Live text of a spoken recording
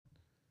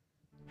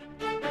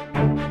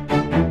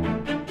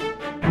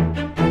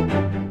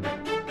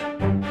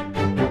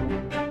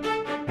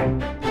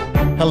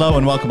Hello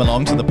and welcome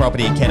along to the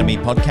Property Academy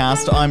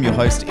podcast. I'm your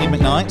host, Ed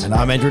McKnight. And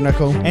I'm Andrew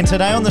Nicol. And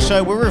today on the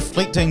show, we're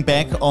reflecting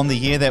back on the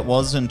year that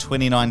was in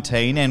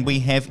 2019, and we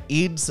have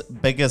Ed's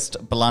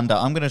biggest blunder.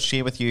 I'm going to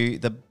share with you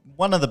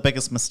one of the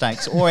biggest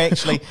mistakes, or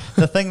actually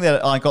the thing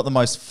that I got the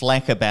most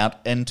flack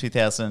about in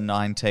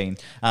 2019.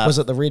 Was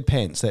it the red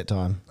pants that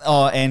time?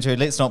 Oh, Andrew,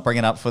 let's not bring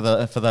it up for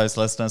those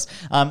listeners.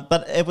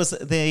 But it was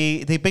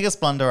the biggest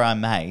blunder I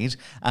made,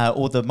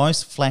 or the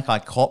most flack I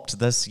copped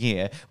this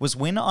year, was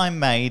when I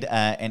made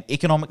an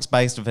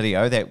economics-based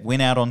video that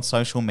went out on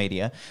social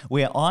media,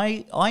 where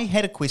I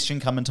had a question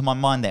come into my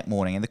mind that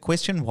morning, and the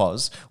question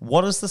was,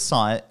 what is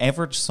the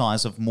average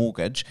size of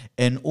mortgage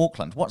in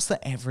Auckland? What's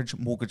the average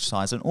mortgage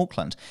size in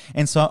Auckland?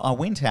 And so I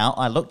went out,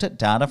 I looked at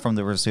data from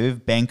the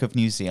Reserve Bank of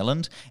New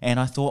Zealand, and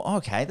I thought,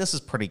 okay, this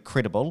is pretty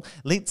credible.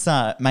 Let's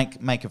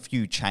make a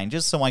few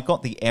changes. So I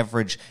got the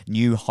average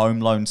new home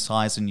loan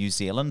size in New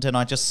Zealand, and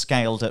I just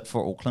scaled it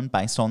for Auckland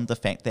based on the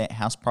fact that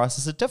house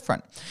prices are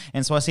different.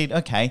 And so I said,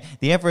 okay,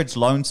 the average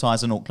loan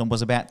size in Auckland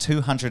was about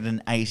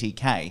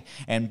 280K.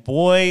 And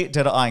boy,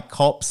 did I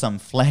cop some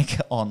flack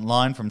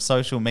online from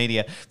social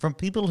media from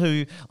people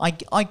who,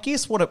 I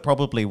guess what it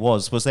probably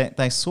was that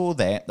they saw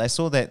that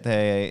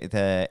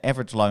the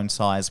average loan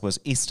size was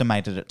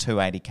estimated at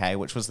 280K,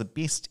 which was the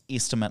best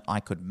estimate I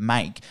could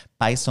make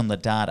based on the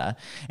data,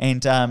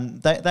 and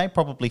they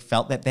probably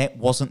felt that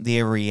wasn't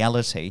their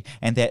reality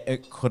and that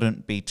it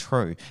couldn't be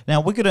true. Now,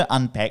 we're going to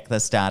unpack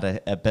this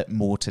data a bit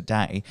more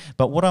today,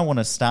 but what I want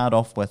to start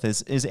off with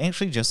is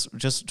actually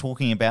just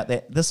talking about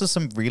that this is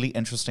some really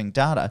interesting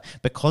data,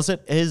 because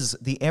it is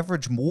the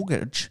average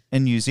mortgage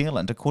in New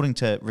Zealand, according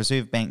to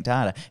Reserve Bank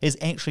data, is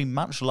actually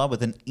much lower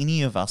than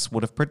any of us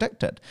would have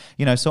predicted.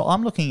 So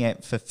I'm looking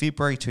at, for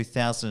February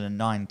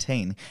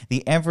 2019,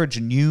 the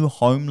average new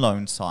home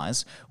loan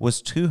size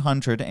was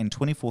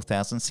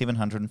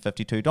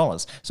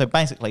 $224,752. So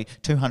basically,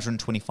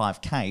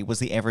 225K was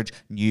the average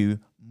new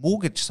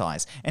mortgage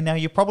size. And now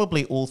you're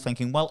probably all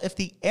thinking, well, if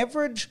the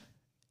average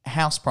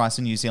house price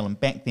in New Zealand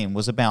back then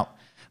was about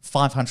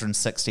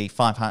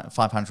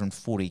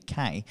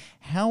 540K,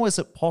 how is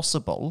it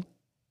possible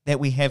that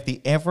we have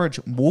the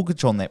average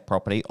mortgage on that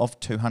property of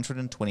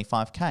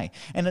 225K?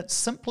 And it's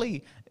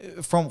simply,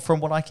 from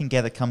what I can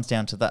gather, comes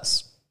down to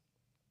this.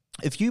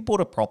 If you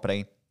bought a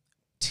property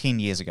 10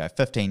 years ago,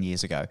 15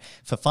 years ago,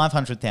 for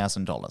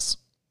 $500,000,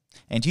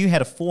 and you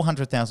had a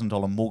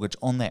 $400,000 mortgage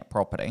on that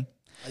property.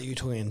 Are you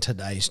talking in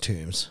today's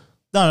terms?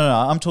 No,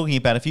 I'm talking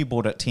about if you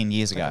bought it 10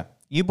 years ago.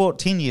 You bought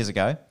 10 years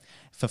ago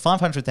for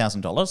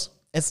 $500,000.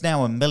 It's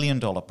now $1 million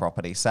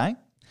property, say.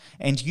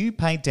 And you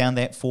paid down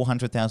that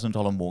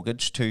 $400,000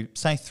 mortgage to,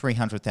 say,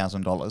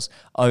 $300,000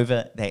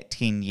 over that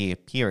 10-year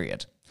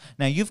period.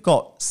 Now, you've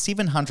got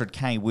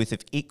 $700K worth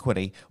of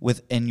equity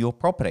within your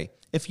property.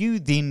 If you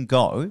then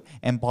go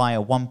and buy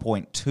a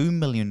 $1.2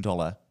 million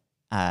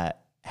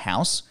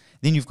house,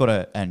 then you've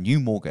got a new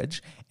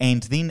mortgage,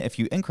 and then if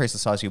you increase the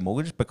size of your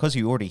mortgage, because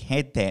you already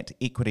had that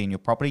equity in your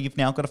property, you've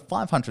now got a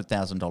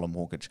 $500,000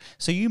 mortgage.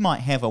 So you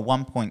might have a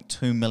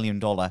 $1.2 million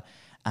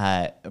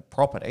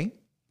property,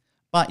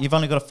 but you've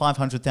only got a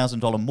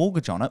 $500,000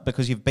 mortgage on it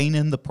because you've been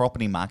in the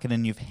property market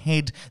and you've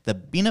had the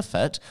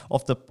benefit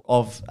of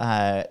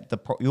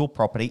your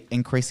property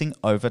increasing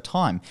over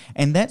time.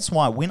 And that's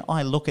why when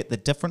I look at the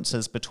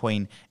differences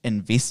between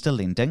investor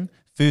lending,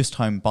 first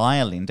home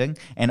buyer lending,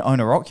 and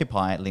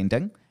owner-occupier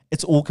lending,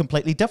 it's all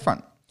completely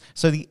different.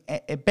 So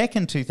back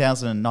in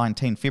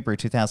 2019, February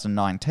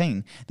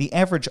 2019, the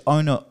average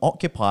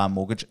owner-occupier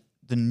mortgage,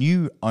 the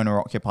new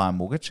owner-occupier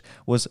mortgage,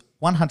 was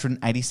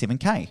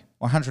 187K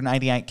or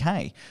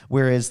 188K,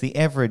 whereas the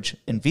average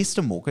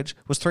investor mortgage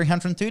was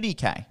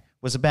 330K,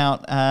 was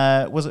about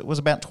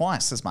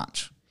twice as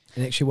much.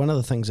 And actually, one of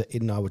the things that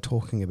Ed and I were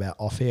talking about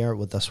off air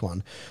with this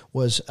one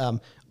was I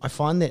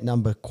find that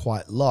number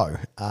quite low,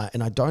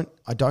 and I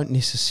don't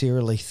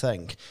necessarily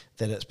think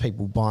that it's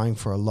people buying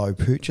for a low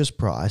purchase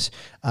price,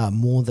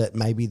 more that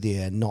maybe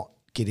they're not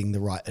getting the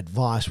right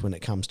advice when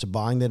it comes to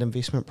buying that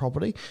investment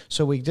property.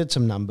 So we did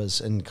some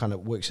numbers and kind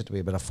of works out to be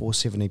about a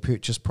 $470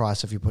 purchase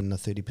price if you put in a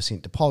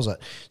 30% deposit.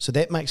 So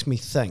that makes me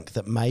think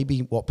that maybe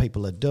what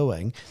people are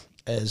doing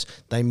is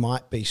they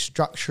might be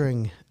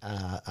structuring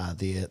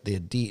their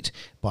debt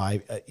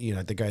by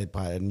they go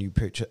buy a new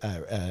purchase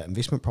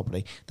investment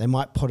property. They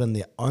might put in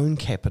their own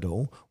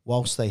capital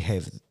whilst they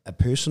have a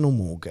personal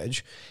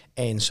mortgage,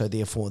 and so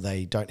therefore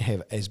they don't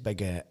have as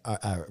big a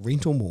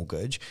rental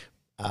mortgage.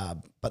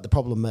 But the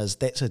problem is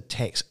that's a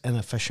tax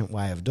inefficient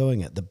way of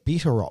doing it. The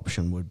better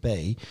option would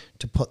be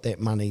to put that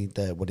money,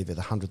 the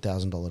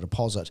 $100,000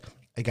 deposit,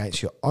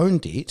 against your own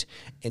debt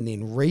and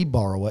then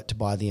re-borrow it to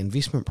buy the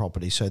investment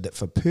property, so that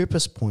for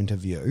purpose point of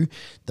view,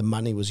 the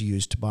money was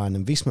used to buy an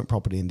investment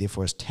property and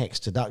therefore is tax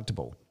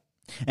deductible.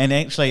 And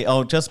actually,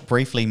 I'll just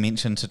briefly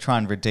mention, to try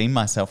and redeem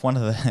myself, one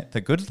of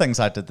the good things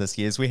I did this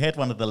year is we had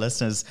one of the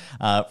listeners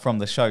from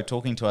the show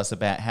talking to us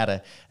about how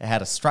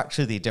to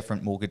structure their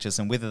different mortgages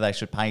and whether they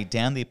should pay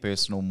down their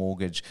personal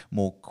mortgage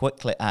more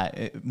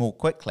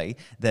quickly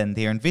than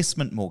their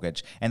investment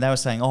mortgage. And they were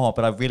saying, oh,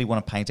 but I really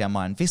want to pay down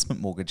my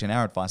investment mortgage. And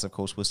our advice, of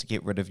course, was to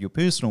get rid of your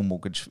personal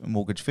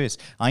mortgage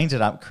first. I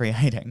ended up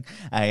creating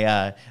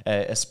a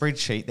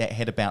spreadsheet that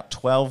had about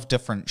 12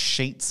 different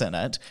sheets in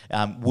it,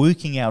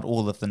 working out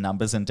all of the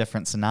numbers in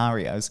different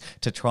scenarios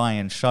to try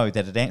and show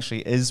that it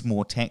actually is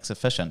more tax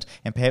efficient.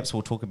 And perhaps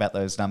we'll talk about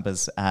those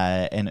numbers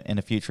in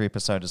a future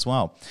episode as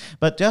well.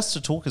 But just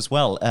to talk as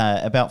well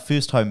about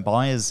first home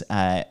buyers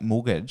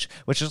mortgage,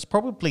 which is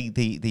probably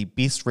the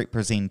best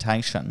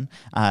representation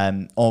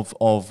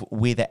of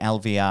where the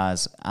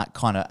LVRs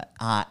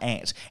are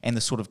at and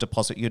the sort of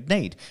deposit you'd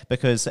need,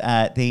 because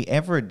the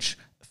average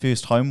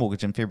first home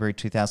mortgage in February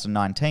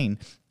 2019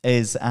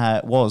 was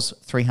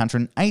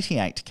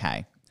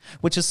 $388K.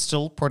 Which is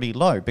still pretty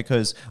low,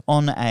 because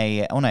on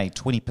a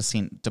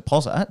 20%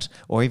 deposit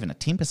or even a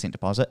 10%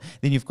 deposit,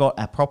 then you've got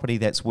a property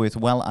that's worth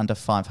well under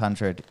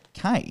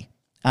 $500K.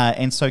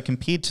 And so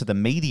compared to the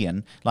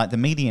median, like the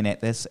median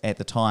at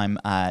the time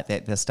that the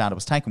data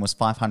was taken was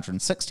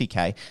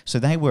 $560K. So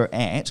they were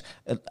at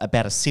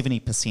about a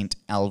 70%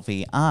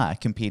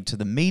 LVR compared to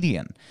the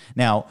median.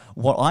 Now,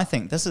 what I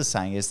think this is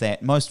saying is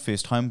that most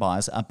first home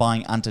buyers are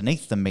buying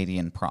underneath the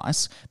median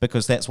price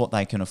because that's what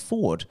they can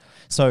afford.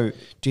 So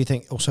do you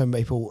think also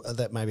people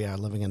that maybe are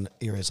living in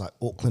areas like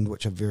Auckland,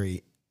 which are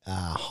very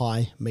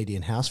high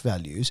median house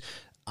values,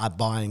 are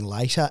buying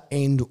later,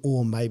 and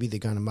or maybe they're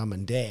going to mum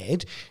and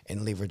dad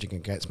and leveraging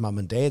against mum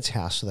and dad's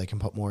house so they can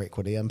put more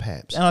equity in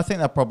perhaps? And I think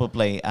they're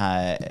probably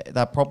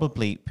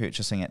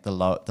purchasing at the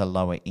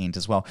lower end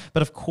as well.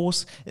 But of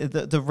course,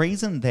 the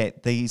reason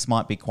that these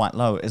might be quite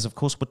low is, of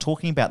course, we're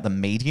talking about the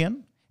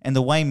median. And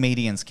the way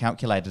median's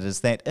calculated is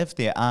that if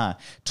there are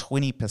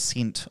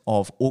 20%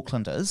 of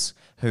Aucklanders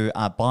who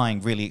are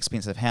buying really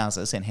expensive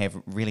houses and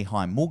have really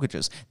high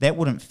mortgages, that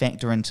wouldn't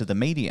factor into the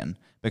median,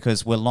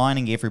 because we're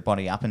lining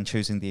everybody up and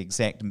choosing the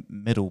exact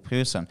middle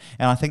person.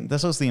 And I think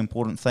this is the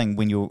important thing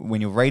when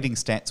you're reading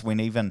stats, when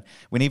even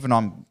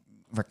I'm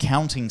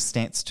recounting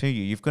stats to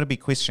you, you've got to be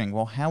questioning,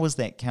 well, how is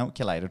that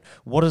calculated?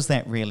 What does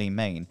that really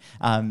mean?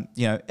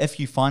 If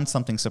you find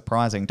something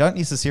surprising, don't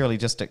necessarily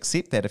just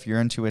accept that if your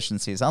intuition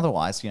says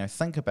otherwise.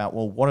 Think about,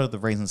 well, what are the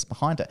reasons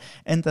behind it?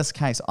 In this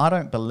case, I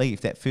don't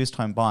believe that first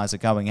home buyers are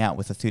going out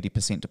with a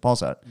 30%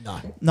 deposit.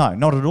 No,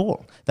 not at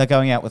all. They're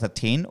going out with a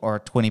 10 or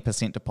a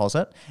 20%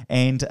 deposit,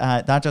 and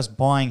they're just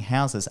buying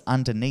houses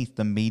underneath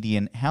the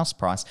median house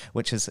price,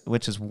 which is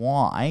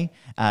why,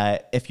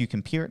 if you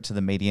compare it to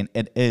the median,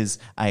 it is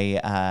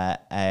a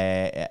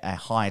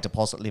higher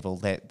deposit level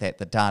that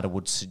the data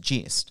would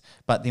suggest.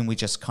 But then we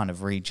just kind of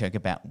rejig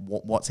about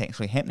what's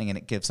actually happening, and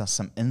it gives us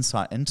some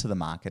insight into the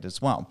market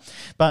as well.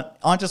 But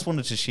I just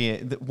wanted to share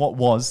what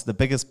was the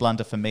biggest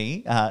blunder for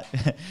me,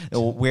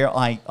 or where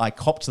I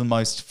copped the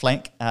most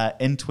flack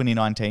in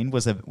 2019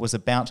 was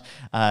about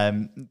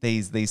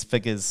these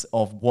figures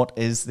of what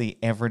is the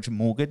average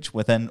mortgage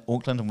within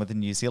Auckland and within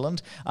New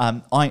Zealand.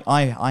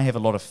 I have a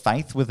lot of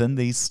faith within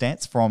these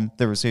stats from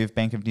the Reserve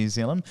Bank of New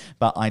Zealand,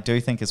 but I do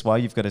think as well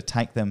you've got to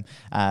take them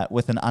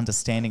with an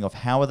understanding of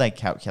how are they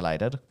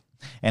calculated,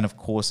 and of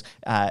course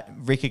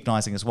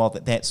recognising as well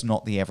that that's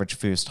not the average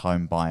first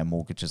home buyer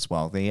mortgage as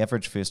well. The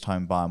average first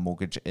home buyer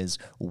mortgage is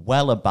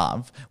well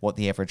above what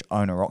the average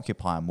owner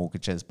occupier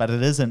mortgage is. But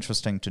it is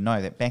interesting to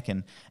know that back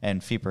in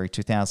February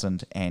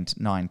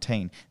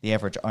 2019, the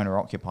average owner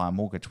occupier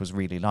mortgage was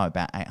really low,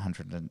 about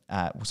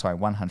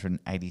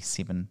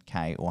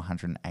 187K or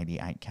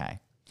 188K.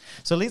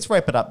 So let's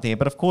wrap it up there.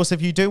 But of course,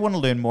 if you do want to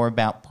learn more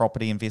about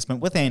property investment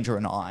with Andrew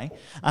and I,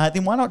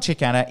 then why not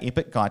check out our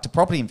epic guide to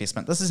property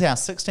investment. This is our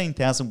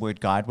 16,000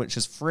 word guide, which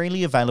is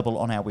freely available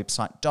on our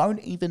website. Don't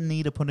even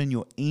need to put in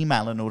your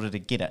email in order to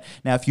get it.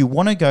 Now, if you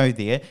want to go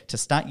there to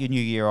start your new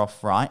year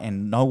off right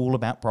and know all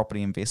about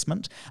property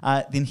investment,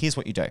 then here's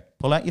what you do.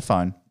 Pull out your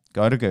phone,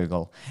 go to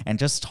Google and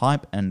just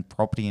type in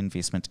property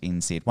investment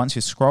NZ. Once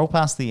you scroll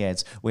past the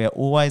ads, we're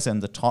always in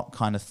the top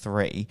kind of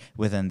 3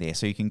 within there.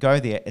 So you can go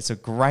there. It's a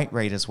great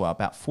read as well,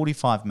 about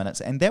 45 minutes.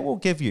 And that will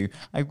give you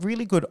a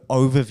really good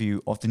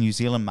overview of the New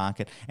Zealand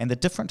market and the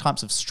different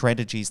types of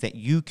strategies that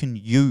you can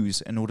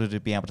use in order to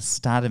be able to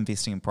start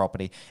investing in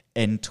property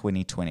in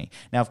 2020.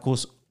 Now, of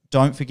course,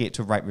 don't forget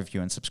to rate,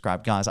 review, and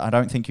subscribe. Guys, I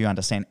don't think you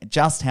understand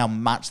just how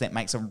much that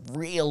makes a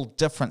real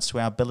difference to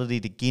our ability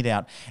to get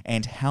out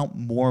and help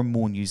more and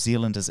more New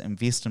Zealanders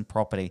invest in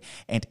property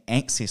and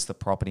access the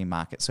property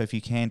market. So if you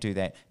can do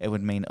that, it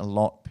would mean a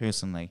lot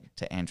personally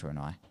to Andrew and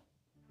I.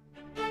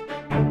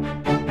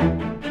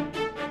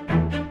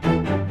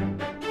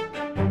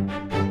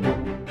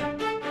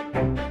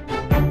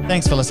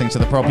 Thanks for listening to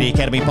the Property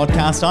Academy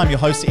podcast. I'm your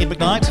host, Ed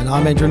McKnight. And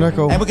I'm Andrew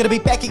Nicol. And we're going to be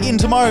back again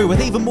tomorrow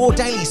with even more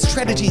daily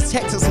strategies,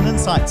 tactics and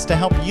insights to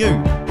help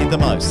you get the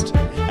most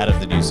out of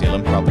the New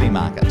Zealand property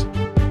market.